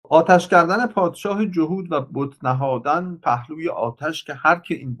آتش کردن پادشاه جهود و بت نهادن پهلوی آتش که هر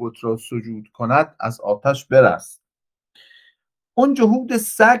که این بت را سجود کند از آتش برست. اون جهود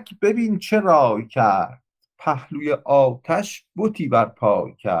سگ ببین چه رای کرد، پهلوی آتش بتی بر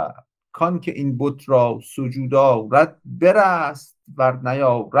پای کرد. کان که این بت را سجود آورد برست، ور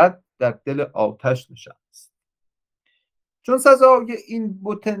نیارد در دل آتش نشست. چون سزای این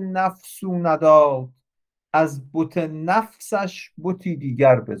بت نفسو نداد، از بت نفسش بتی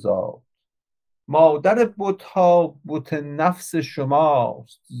دیگر بزاد. مادر بتها بت نفس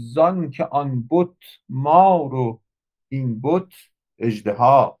شماست، زان که آن بت مار و این بت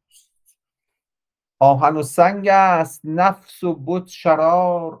اژدهاست. آهن و سنگ است نفس و بت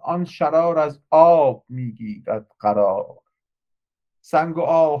شرار، آن شرار از آب میگیرد قرار. سنگ و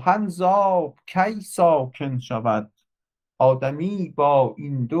آهن ز آب کی ساکن شود، آدمی با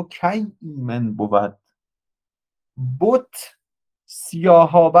این دو کی ایمن بود. بت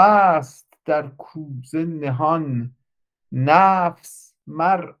سیاهاب است در کوزه نهان، نفس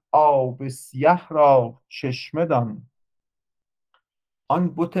مر آب سیه را چشمه دان.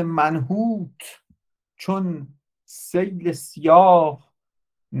 آن بت منحوت چون سیل سیاه،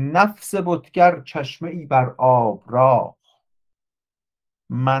 نفس بتگر چشمه ای بر آب راه.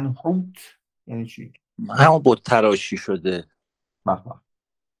 منحوت یعنی چی؟ همون بت تراشی شده.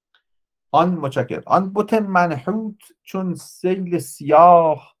 آن بت منحوت چون سیل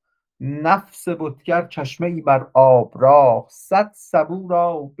سیاه، نفس بتگر چشمه ای بر آب راه. 100 سبو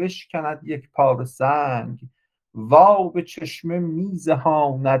را بشکند یک پاره سنگ، وآب چشمه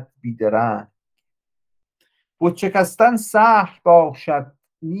میزهاند بیدرنگ. بت شکستن سهل باشد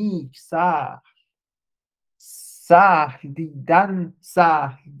نیک سهل، سهل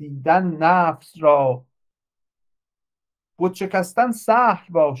دیدن نفس را. بت شکستن سهل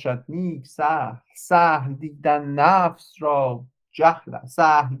باشد نیک سهل، سهل دیدن نفس را جهل است.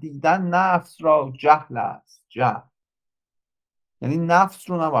 سهل دیدن نفس را جهل است. جهل یعنی نفس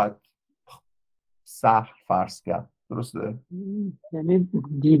رو نباید سهل فرض کرد. درسته؟ یعنی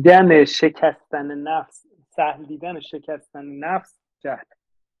دیدن شکستن نفس، سهل دیدن شکستن نفس جهل.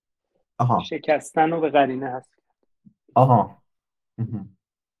 شکستن رو به قرینه هست.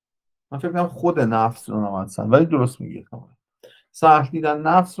 من فکر کنم خود نفس رو نباید سهل، ولی درست میگه. سهل دیدن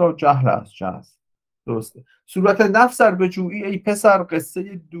نفس را جهل است. جهل درسته. صورت نفس ار بجویی ای پسر،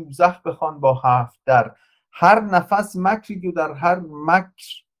 قصه دوزخ بخوان با 7 در. هر نفس مکری و در هر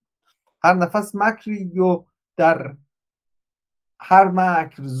نفس مکری و در هر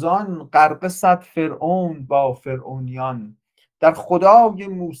مکر زان، غرقه 100 فرعون با فرعونیان. در خدای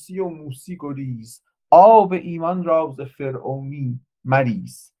موسی و موسی گریز، آب ایمان را ز فرعونی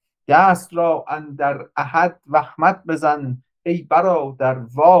مریز. دست را اندر احد وحمت بزن، ای برادر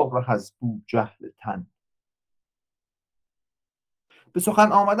واره از بوجهل تن. به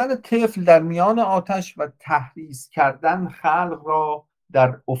سخن آمدن طفل در میان آتش و تحریض کردن خلق را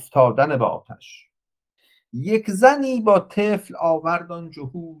در افتادن به آتش. یک زنی با طفل آورد آن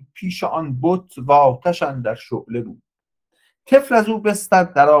جهود، پیش آن بت و آتش اندر شعله بود. طفل از او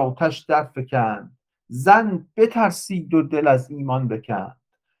بستد در آتش در فکند، زن بترسید و دل از ایمان بکند.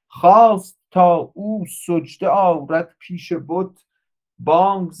 خواست تا او سجده آورد پیش بت،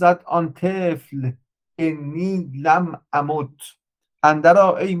 بانگ زد آن طفل انی لم امت.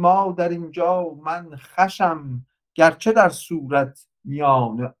 اندرآ ای مادر اینجا من خوشم، گرچه در صورت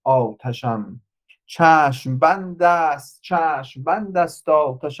میان آتشم. چشم بند است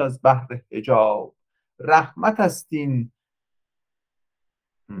آتش از بهر حجاب، رحمت است این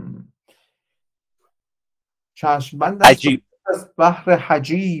چشم بند است از بهر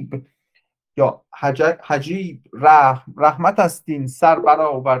حجیب یا حجیب، رحمت است این سر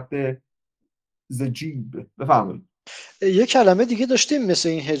برآورده ز جیب. بفرمایید. یه کلمه دیگه داشتیم مثل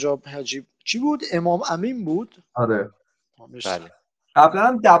این حجاب حجیب، چی بود؟ امام امین بود؟ آره بله. قبلا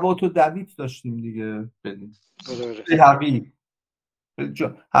هم دوات و دویت داشتیم دیگه. حقیق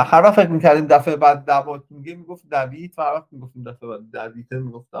هر وقت فکر می‌کردیم دفعه بعد دوات میگه میگفت دویت، و هر وقت میگفتیم دفعه بعد دویت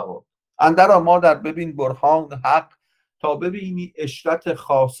میگفت دوات. اندرآ مادر ببین برهان حق، تا ببینی اشرت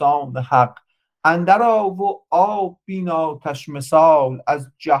خاصان حق. اندرآ و آب بین آتش مثال،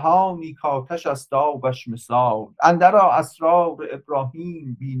 از جهانی کآتش است آبش مثال. اندرآ اسرار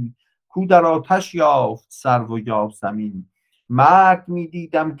ابراهیم بین، کو در آتش یافت سرو و یاسمین. مرگ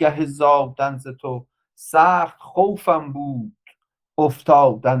میدیدم گه زادن ز تو، سخت خوفم بود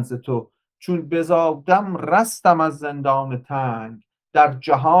افتادن ز تو. چون بزادم رستم از زندان تنگ، در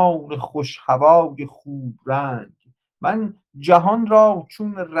جهان خوش هوای خوب رنگ. من جهان را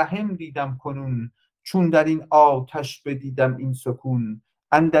چون رحم دیدم کنون، چون در این آتش بدیدم این سکون.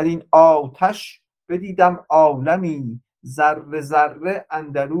 اندر این آتش بدیدم عالمی، ذره ذره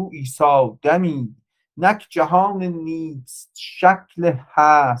اندرو عیسی دمی، نک جهان نیست شکل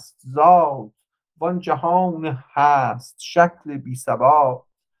هست ذات، وان جهان هست شکل بی ثبات.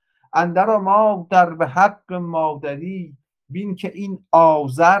 اندر ما در به حق مادری، بین که این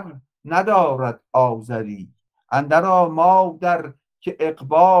آذر ندارد آذری. اندر ما در که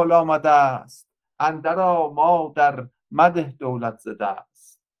اقبال آمده است، اندر ما در مده دولت زده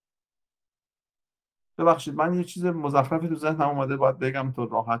است. ببخشید من یه چیز مزخرفی تو ذهنم اومده باید بگم تا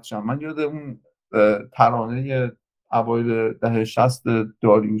راحت شم. من یاد اون ترانه اوایل دهه 60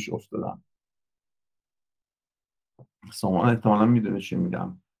 داریوش افتادم. شما احتمالا میدونه چی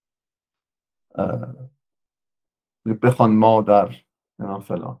میگم. بخوان مادر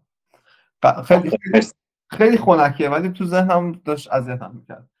فلان. خیلی خیلی خنکه ولی تو ذهنم داشت اذیتم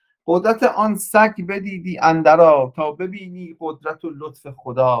میکرد. قدرت آن سگ بدیدی اندرا، تا ببینی قدرت و لطف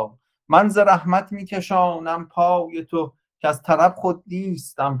خدا. من ز رحمت میکشانم پای تو، که از طرب خود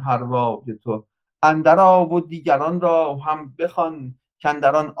نیستم پروای تو. اندرا و دیگران را هم بخوان،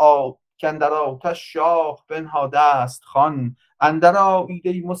 کاندر آتش شاه بنهاده است خوان. اندرا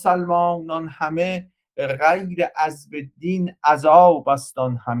ایده مسلمانان همه، غیر عذب دین عذاب است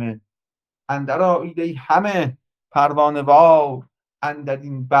آن همه. اندر آیید همه پروانه وار، اندر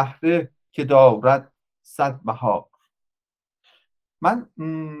این بهره که دارد صد بهار. من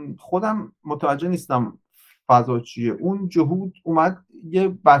خودم متوجه نیستم فضا چیه. اون جهود اومد یه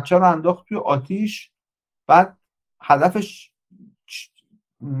بچه رو انداخت توی آتیش، بعد هدفش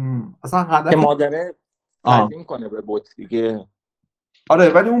اصلا هدف که مادره تقدیم کنه به بت دیگه. آره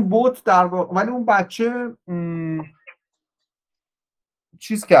ولی اون بت ولی اون بچه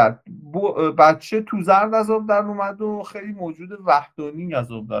چیز کرد. بچه تو زرد از آب در اومد و خیلی موجود وحدانی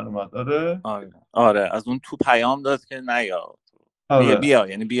از آب در اومد. آره از اون تو پیام داد که نیا. آره. بیا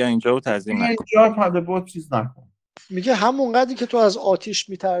یعنی بیا اینجا و تعظیم نکن. اینجا پده بود چیز نکن. میگه همون قدری که تو از آتیش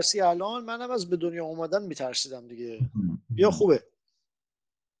میترسی الان، منم از به دنیا اومدن میترسیدم دیگه. بیا خوبه.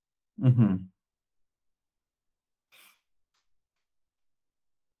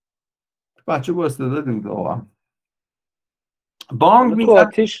 بچه با استعدادی بود واقعا. بانگ تو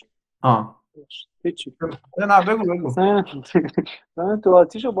آتیش هیچی. نه بگو. تو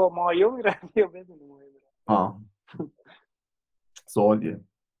آتیش رو با مایه میرفت یا بدون مایه؟ سوالیه.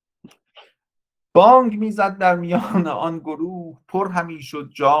 بانگ میزد در میان آن گروه، پر همی شد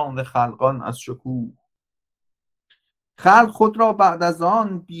جان خلقان از شکوه. خلق خود را بعد از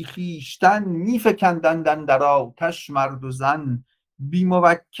آن بی خویشتن، میفکندند اندر آتش مرد و زن. بی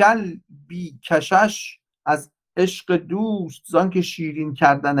موکل بی کشش از عشق دوست، زان که شیرین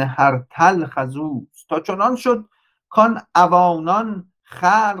کردن هر تلخ از اوست. تا چنان شد کان عوانان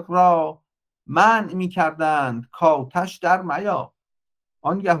خلق را، منع میکردند کآتش در میا.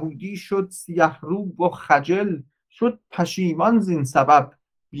 آن یهودی شد سیه رو و خجل، شد پشیمان زین سبب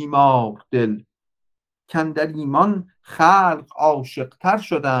بیمار دل. کاندر ایمان خلق عاشق تر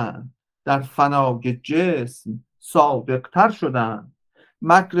شدند، در فنای جسم صادق تر شدند.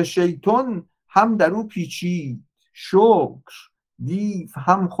 مکر شیطان هم در او پیچید شکر، دیو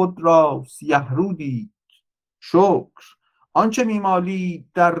هم خود را سیه رو دید شکر. آنچه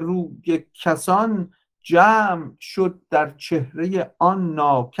میمالید در روی کسان، جمع شد در چهره آن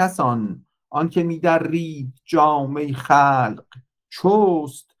ناکسان. آنکه میدرید جامه خلق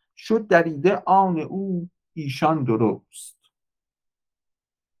چست، شد دریده آن او ایشان درست.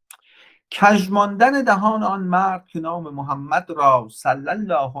 کژ ماندن دهان آن مرد که نام محمد را صلی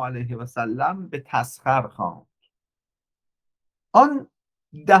الله علیه و سلم به تسخر خواند. آن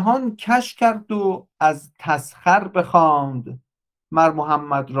دهان کژ کرد و از تسخر بخواند، مر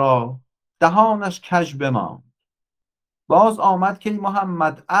محمد را دهانش کژ بماند. باز آمد که ای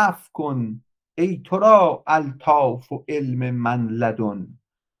محمد عفو کن، ای تو را الطاف و علم من لدن.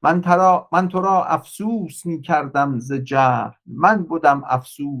 من تو را افسوس می کردم ز جهل، من بودم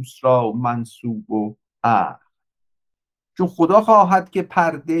افسوس را منسوب و اهل. چون خدا خواهد که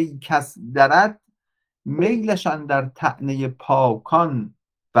پرده کس درد، میلش اندر طعنه پاکان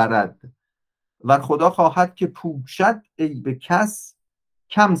برد. و خدا خواهد که پوشد عیب کس،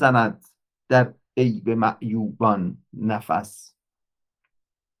 کم زند در عیب معیوبان نفس.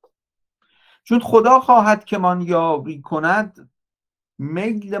 چون خدا خواهد که مان یاری کند،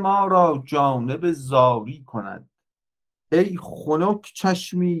 میل ما را جانب زاری کند. ای خنک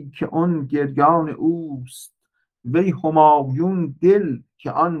چشمی که آن گریان اوست، وی همایون دل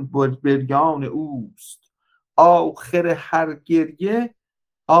که آن بریان اوست. آخر هر گریه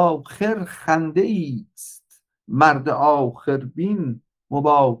آخر خنده ایست، مرد آخر بین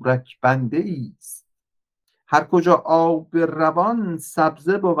مبارک بنده ایست. هر کجا آب روان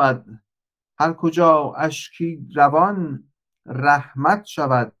سبزه بود، هر کجا اشکی روان رحمت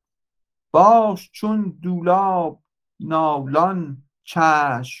شود. باش چون دولاب نالان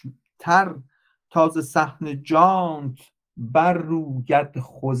چشم تر، تازه صحن جانت بر روید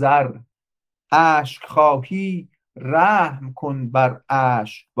خضر. اشک خواهی رحم کن بر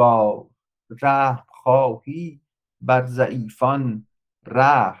اشک بار، رحم خواهی بر ضعیفان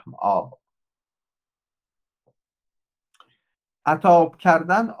رحم آر. عتاب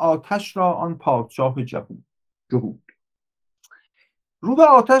کردن آتش را آن پادشاه جهود. رو به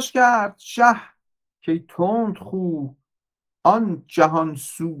آتش کرد شه که تند خو، آن جهان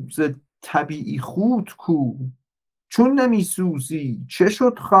سوز طبیعی خود کو. چون نمی سوزی چه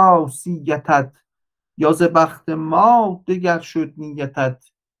شد خاصیتت، یا ز بخت ما دگر شد نیتت.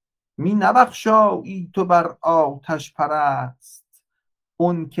 می نبخشایی تو بر آتش پرست،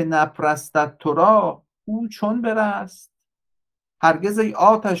 اون که نپرستد تو را او چون برست. هرگز ای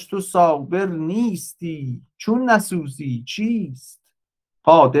آتش تو صابر نیستی، چون نسوزی چیست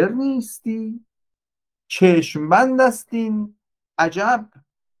قادر نیستی. چشم بند است این عجب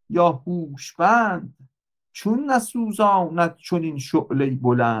یا هوش بند، چون نسوزاند چنین شعله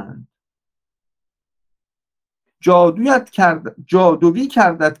بلند. جادویی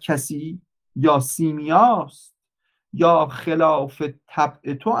کردت کسی یا سیمیاست، یا خلاف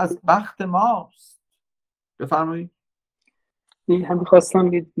طبع تو از بخت ماست. بفرمایید. این هم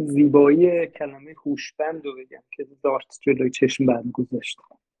خواستم یه زیبایی کلمه هوشمند رو بگم که زارت جلوی چشم بند گذاشته.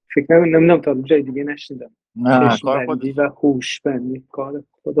 فکر نمیدونم تا جای دیگه نشنیدم. نه چشم کار بندی خودش، و هوشمندی کار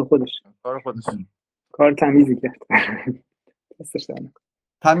خودش کار کار تمیزی کرد. دستش در نکنه.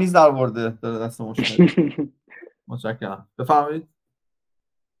 تمیز در آورده دست مشاهد. متشکرم. بفرمایید.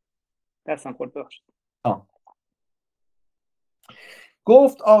 دستم خورد بخشید.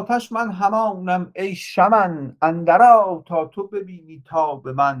 گفت آتش من همانم ای شمن، اندرآ تا تو ببینی تاب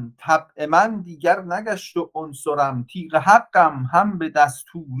من. طبع من دیگر نگشت و عنصرم، تیغ حقم هم به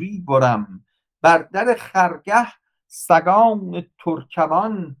دستوری برم. بر در خرگه سگان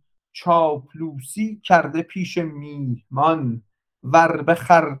ترکمان، چاپلوسی کرده پیش میهمان. ور به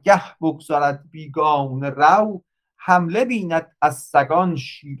خرگه بگذارد بیگانه رو، حمله بیند از سگان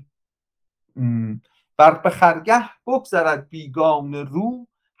شیر. بر به خرگه بگذرد بیگانه رو،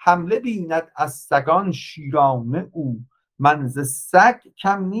 حمله بیند از سگان شیرانه او. من ز سگ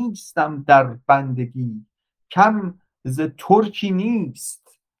کم نیستم در بندگی، کم ز ترکی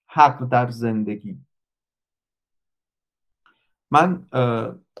نیست حق در زندگی. من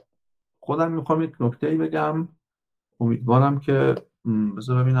خودم میخوام یک نکته‌ای بگم، امیدوارم که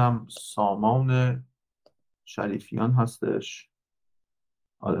بذار ببینم سامان شریفیان هستش.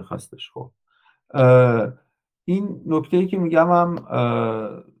 آره هستش. خب این نکته‌ای که میگم هم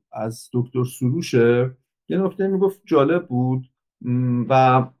از دکتر سروشه. یه نکته میگفت جالب بود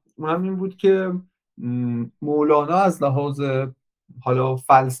و اونم این بود که مولانا از لحاظ حالا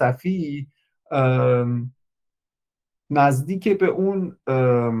فلسفی نزدیک به اون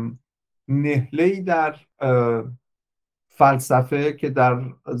نهله‌ای در فلسفه که در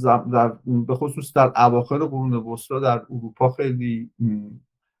به خصوص در اواخر قرون وسطی در اروپا خیلی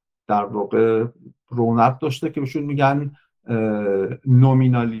در واقع رونق داشته که بهشون میگن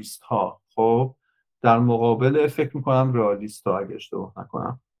نومینالیست ها. خب در مقابل فکر میکنم رئالیست ها اگه اشتباه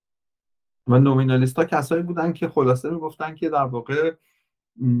نکنم. و نومینالیست ها کسایی بودن که خلاصه میگفتن که در واقع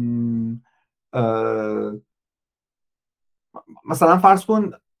مثلا فرض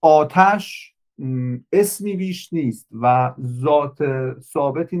کن آتش اسمی بیش نیست و ذات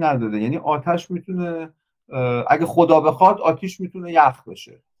ثابتی نداره. یعنی آتش میتونه اگه خدا بخواد آتش میتونه یخ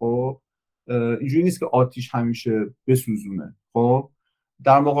بشه. خب اینجوری نیست که آتش همیشه بسوزونه. خب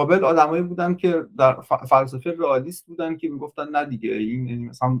در مقابل آدمایی بودن که در فلسفه رئالیست بودن که میگفتن نه دیگه، این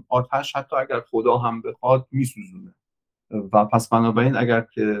مثلا آتش حتی اگر خدا هم بخواد میسوزونه و پس بنابراین اگر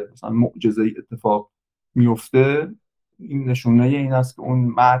که مثلا معجزه‌ای اتفاق میفته این نشونه این است که اون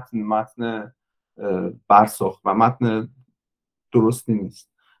متن برساخت و متن درستی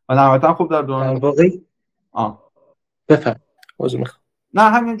نیست. و نهایتا خب در دوران واقع بفهم نه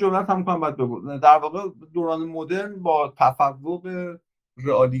همین جملت هم کنم بعد بگو. در واقع دوران مدرن با تفوق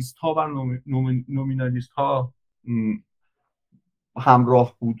رئالیست ها و نومینالیست ها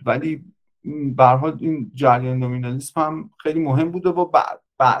همراه بود، ولی به هر حال این جریان نومینالیسم هم خیلی مهم بوده و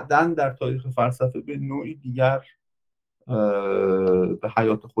بعداً در تاریخ فلسفه به نوعی دیگر به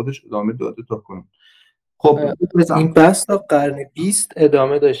حیات خودش ادامه داده تا کنون. خب این بحث تا قرن 20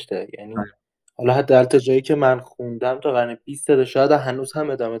 ادامه داشته، یعنی حالا حداقل تا جایی که من خوندم تا قرن 20 داشته، شاید هنوز هم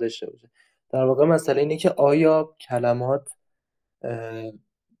ادامه داشته باشه. در واقع مسئله اینه که آیا کلمات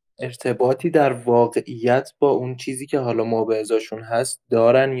ارتباطی در واقعیت با اون چیزی که حالا ما به ازاشون هست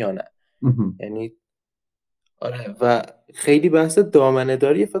دارن یا نه. یعنی آره، و خیلی بحث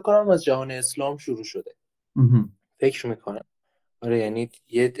دامنه‌داری فکر کنم از جهان اسلام شروع شده. فکر میکنم آره، یعنی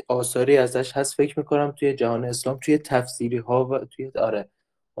یه آثاری ازش هست فکر میکنم توی جهان اسلام، توی تفسیری ها و توی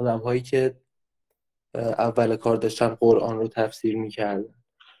آدم هایی که اول کار داشتن قرآن رو تفسیر میکردن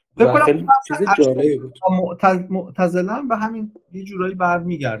فکر و کنم خیلی چیز جالبی بود. معتزله به همین یه جورایی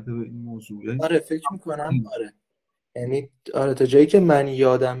برمیگرده به این موضوع، یعنی آره فکر میکنم آره، یعنی آره تا جایی که من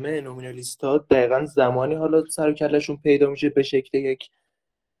یادمه نومینالیست‌ها دقیقاً زمانی حالا سر و کله‌شون پیدا میشه به شکل یک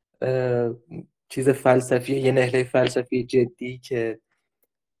چیز فلسفی، یه نهله فلسفی جدی که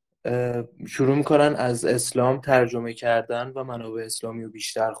شروع میکنن از اسلام ترجمه کردن و منابع اسلامی رو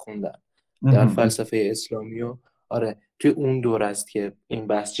بیشتر خوندن در فلسفه اسلامی و آره توی اون دور است که این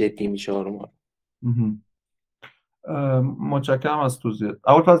بحث جدی میشه آروم. متشکرم از توضیحات.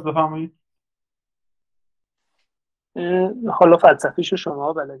 ابوالفضل بفرمایید. حالا فلسفیشو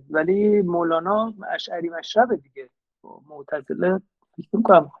شما بلدید، ولی مولانا اشعری مشربه دیگه، معتزله فکر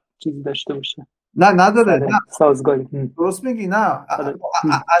می‌کنم چیزی داشته باشه. نه نداره، نه سازگاری. درست میگی. نه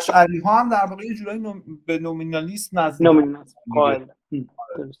اشعری ها هم در واقع یه جورایی به نومینالیست نزدیک قائل.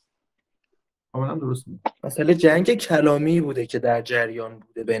 درست. کاملا درست میگی. مثلا جنگ کلامی بوده که در جریان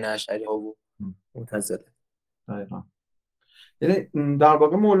بوده بین اشعری ها و معتزله. دقیقاً. یعنی در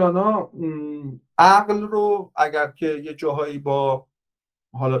واقع مولانا عقل رو اگر که یه جاهایی با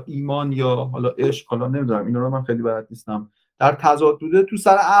حالا ایمان یا حالا عشق، حالا نمیدونم اینا رو من خیلی بلد نیستم، در تضاد بوده تو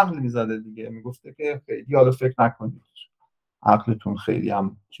سر عقل میزده دیگه، میگفته که خیلی حالا فکر نکنید عقلتون خیلی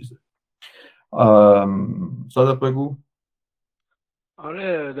هم چیزه. صادق بگو.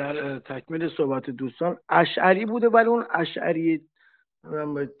 آره در تکمیل صحبت دوستان، اشعری بوده ولی اون اشعری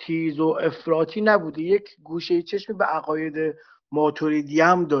تیز و افراطی نبوده، یک گوشه چشمی به عقاید ماتریدی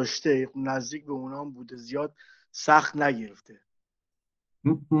هم داشته، نزدیک به اونا هم بوده، زیاد سخت نگرفته.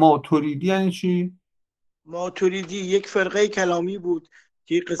 ماتریدی یعنی چی؟ ماتریدی یک فرقه کلامی بود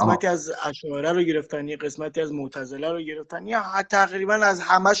که یک قسمتی از اشاعره رو گرفتن، یک قسمتی از معتزله رو گرفتن، یا تقریبا از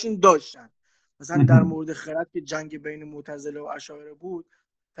همشون داشتن. مثلا در مورد خرد که جنگ بین معتزله و اشاعره بود،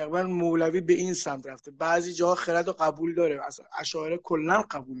 تقریبا مولوی به این سمت رفته. بعضی جاها خرد رو قبول داره، اصلا اشاعره کلا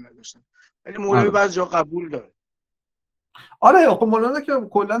قبول نداشتن، ولی مولوی بعضی جا قبول داره. آره خب مولانا که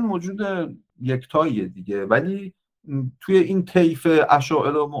کلا موجود یکتاییه دیگه، ولی توی این طیف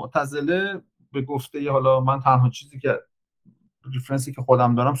اشاعره و معتزله به گفته حالا من تنها چیزی که ریفرنسی که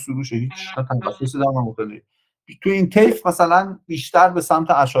خودم دارم سروشه، هیچ تخصصی دارم مختلف توی این طیف مثلا بیشتر به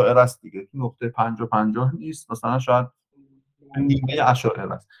سمت اشاعره است دیگه، تو نقطه 50-50 نیست، مثلا شاید نیمه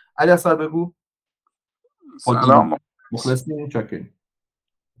اشاعره است. علی اصغر بگو. سلام. مخلصی چاکری.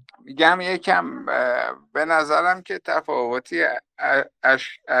 میگم یکم به نظرم که تفاوتی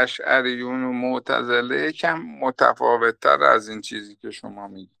اشعریون و معتزله یکم متفاوت‌تر از این چیزی که شما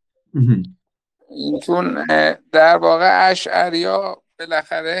میگید. این چون در واقع اشعریا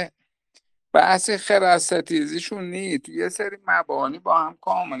بالاخره بحث خرد-ستیزیشون نیست، توی یه سری مبانی با هم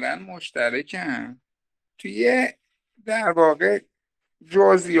کاملا مشترکن، توی در واقع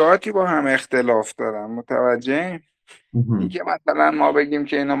جزئیاتی با هم اختلاف دارن. متوجه؟ اینکه مثلا ما بگیم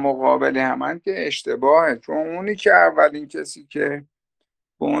که اینا مقابلی همن که اشتباهه، چون اونی که اولین کسی که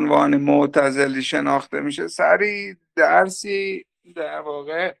به عنوان معتزلی شناخته میشه سری درسی در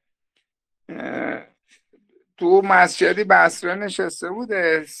واقع تو مسجدی بصره نشسته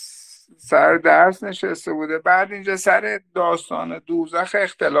بوده، سر درس نشسته بوده، بعد اینجا سر داستان دوزخ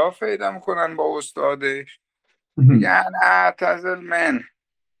اختلاف پیدا میکنن با استادش، میگن اعتزل من،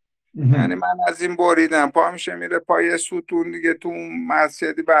 یعنی من از این بریدم، پا میشه میره پای ستون دیگه. تو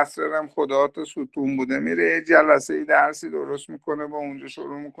مسجدی بصره هم خدا تو ستون بوده، میره جلسه ای درسی درست میکنه، با اونجا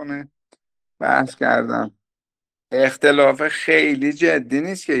شروع میکنه بحث کردن. اختلاف خیلی جدی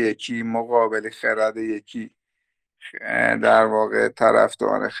نیست که یکی مقابل خرد، یکی در واقع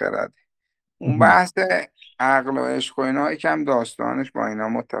طرفدار خرد. اون بحث عقل و عشق و اینا یکم داستانش با اینا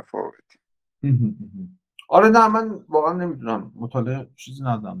متفاوته. آره نه من واقعا نمیدونم، مطالعه چیزی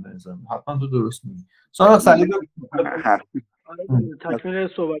ندارم به نظرم. حتما تو درست میگی. سلام سعید. تکمیل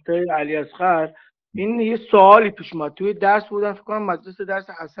صحبت‌های علی اصغر، این یه سوالی پیش اومد توی درس بودن، فکر کنم مجلس درس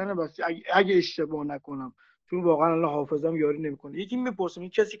حسن بصری اگه اشتباه نکنم، چون واقعا الله حافظم یاری نمیکنه. یکی میپرسه این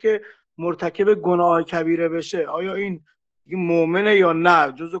کسی که مرتکب گناه کبیره بشه آیا این مؤمنه یا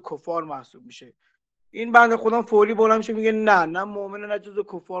نه، جزو کفار محسوب میشه؟ این بنده خدا فوری بلند میشه میگه نه مؤمنه نه جزو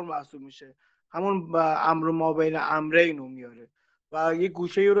کفار محسوب میشه، همون امر ما بین امرین رو میاره و یه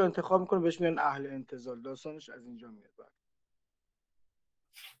گوشه رو انتخاب میکنه بهش میگن اهل انتزال. داستانش از اینجا میاد.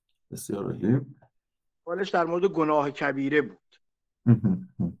 بسیار عالی. حالش در مورد گناه کبیره بود.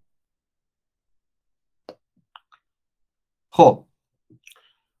 خب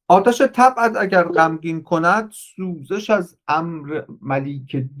آتش طبعت اگر غمگین کند، سوزش از امر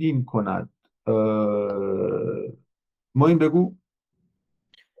ملیک دین کند. ما این بگو.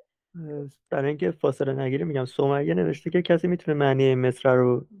 برای اینکه فاصله نگیری میگم سمیه نوشته که کسی میتونه معنی این مصرع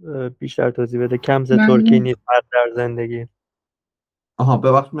رو بیشتر توضیح بده. کمز ترکی نیست فرد در زندگی. آها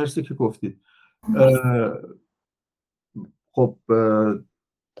ببخش، مرسی که گفتید. خب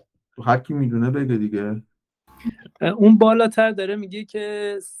هر کی میدونه بگه دیگه. اون بالاتر داره میگه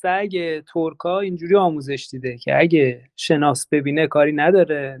که سگ ترکا اینجوری آموزش دیده که اگه شناس ببینه کاری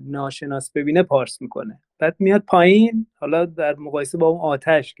نداره، ناشناس ببینه پارس میکنه. بعد میاد پایین، حالا در مقایسه با اون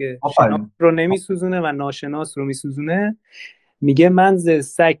آتش که شناس رو نمیسوزونه و ناشناس رو میسوزونه، میگه من ز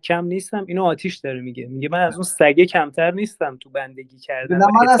سگ کم نیستم. اینو آتیش داره میگه من از اون سگه کمتر نیستم تو بندگی کردن نه، و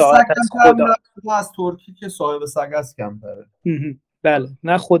من از اطاعت سگ از کمترم، خدا. از ترکی که صاحب سگ است کمتره. بله،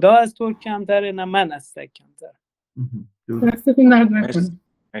 نه خدا از ترک کمتره نه من از سگ کمتره. دستتون درد نکنه.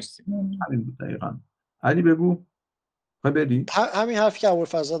 مرسی. همین بود دقیقاً. علی بگو. بری؟ همین حرفی که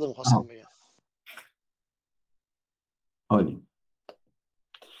ابوالفضل زد می‌خواستم بگم. عالی.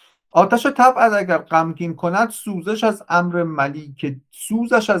 آتش طبعت اگر غمگین کند، سوزش از امر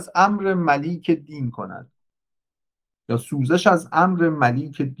ملیک دین کند. یا سوزش از امر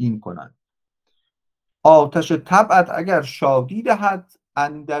ملیک دین کند. آتش طبعت اگر شادی دهد،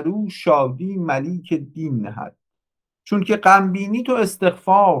 اندرو شادی ملیک دین نهد. چون که غم بینی تو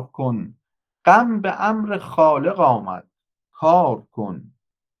استغفار کن، غم به امر خالق آمد کار کن.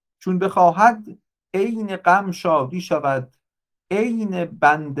 چون بخواهد عین غم شادی شود، عین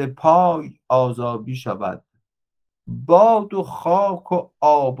بند پای آزادی شود. باد و خاک و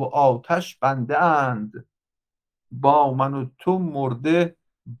آب و آتش بنده اند، با من و تو مرده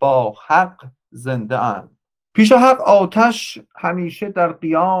با حق زنده اند. پیش حق آتش همیشه در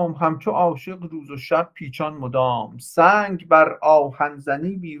قیام، همچو عاشق روز و شب پیچان مدام. سنگ بر آهن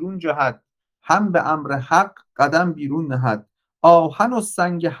زنی بیرون جهد، هم به امر حق قدم بیرون نهد. آهن و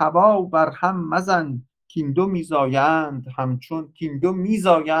سنگ هوا بر هم مزن، کین دو میزایند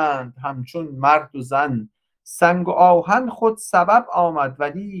همچون مرد و زن. سنگ و آهن خود سبب آمد،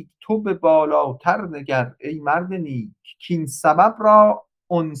 ولی تو به بالاتر نگر ای مرد نیک. کین سبب را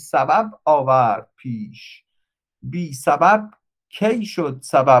اون سبب آورد پیش، بی سبب کی شد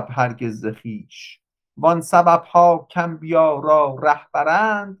سبب هرگز ز خویش. وان سبب ها کانبیا را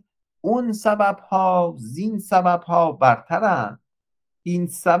رهبرند، اون سبب ها زین سبب ها برترند. این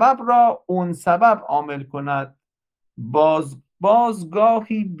سبب را اون سبب عامل کند،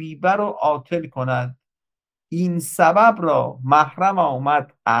 بازگاهی بیبر و عاطل کند. این سبب را محرم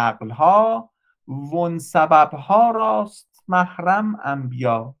آمد عقل ها، وان سبب ها راست محرم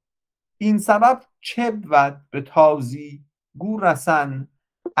انبیا. این سبب چه بود به تازی گو رسن،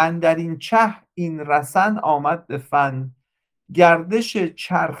 اندر این چه این رسن آمد به فن. گردش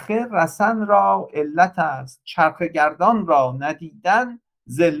چرخه رسن را علت است، چرخ گردان را ندیدن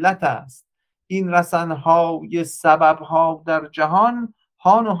ذلت است. این رسنهای سببها در جهان،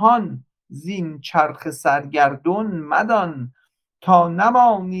 هان و هان زین چرخ سرگردون مدان. تا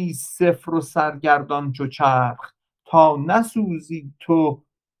نمانی صفر و سرگردان چو چرخ، تا نسوزی تو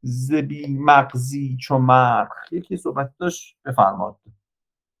ز بی مغزی چو مرغ. یکی صحبت داشت، بفرماد.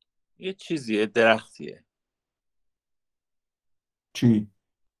 یه چیزیه، درختیه. چی؟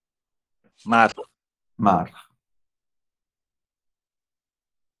 مرغ.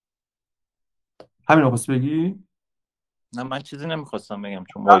 همین رو بس بگی؟ نه من چیزی نمیخواستم بگم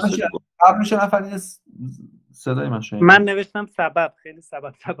چون قبلش نفر صدای من شنید. من نوشتم سبب، خیلی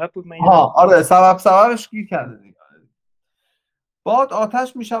سبب بود. من آره سببش گیر کرده دیگه. باد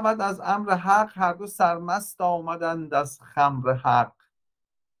آتش می شود از امر حق، هر دو سرمست آمدند از خمر حق.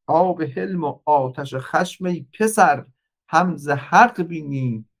 آب حلم و آتش خشم ای پسر، هم ز حق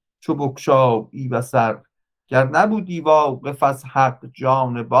بینی چو بگشایی بصر. گر نبودی واقف از حق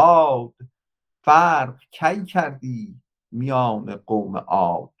جان باد، فرق کی کردی میان قوم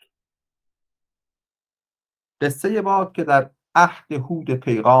عاد. قصه باد که در عهد هود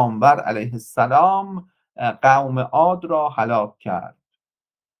پیغامبر علیه السلام قوم عاد را هلاک کرد.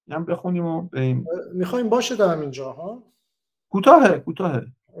 هم بخونیم و بریم. میخوایم باشه در اینجا ها؟ کوتاهه.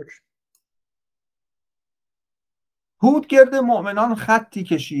 هود گرد مؤمنان خطی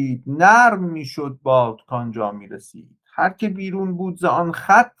کشید، نرم میشد باد کانجا میرسید. هر که بیرون بود ز آن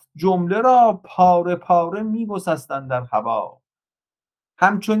خط، جمله را پاره پاره میگسستند در هوا.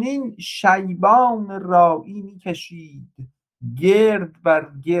 همچنین شیبان رائی میکشید، گرد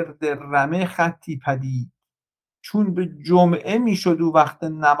بر گرد رمه خطی پدید. چون به جمعه میشد و وقت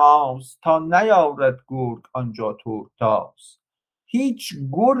نماز، تا نیارد گرگ آنجا ترک تاز. هیچ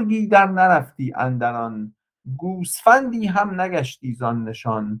گرگی در نرفتی اندران، گوسفندی هم نگشتی زان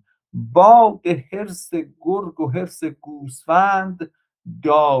نشان. باد حرص گرگ و حرص گوسفند،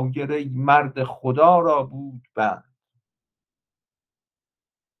 دایره مرد خدا را بود بند.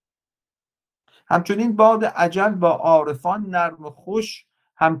 همچنین باد اجل با عارفان، نرم و خوش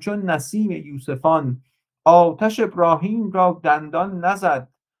همچون نسیم یوسفان. آتش ابراهیم را دندان نزد،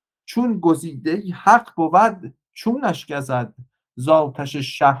 چون گزیده حق بود چونش گزد. ز آتش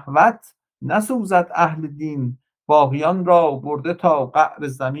شهوت نسوزد اهل دین، باقیان را برده تا قعر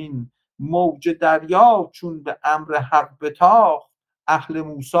زمین. موج دریا چون به امر حق بتاخت، اهل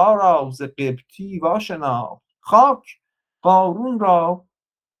موسی را ز قبطی واشناخت. خاک قارون را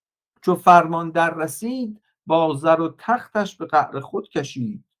چو فرمان در رسید، با زر و تختش به قعر خود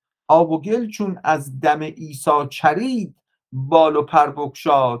کشید. آب و گل چون از دم عیسی چرید، بال و پر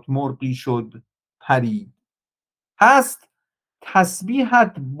بگشاد مرغی شد پرید. هست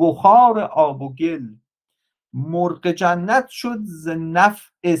تسبیحت بخار آب و گل، مرغ جنت شد ز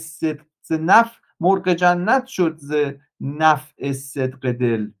نفع مرغ جنت شد ز نفع صدق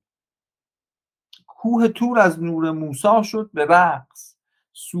دل. کوه طور از نور موسی شد به رقص،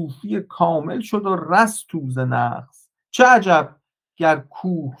 صوفی کامل شد و رست تو ز نقص. چه عجب گر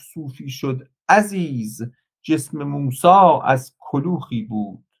کوه صوفی شد عزیز، جسم موسی از کلوخی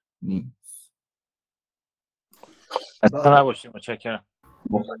بود نیز. خسته نباشیم. متشکرم.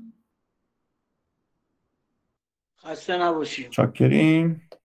 خسته نباشیم. چاکریم.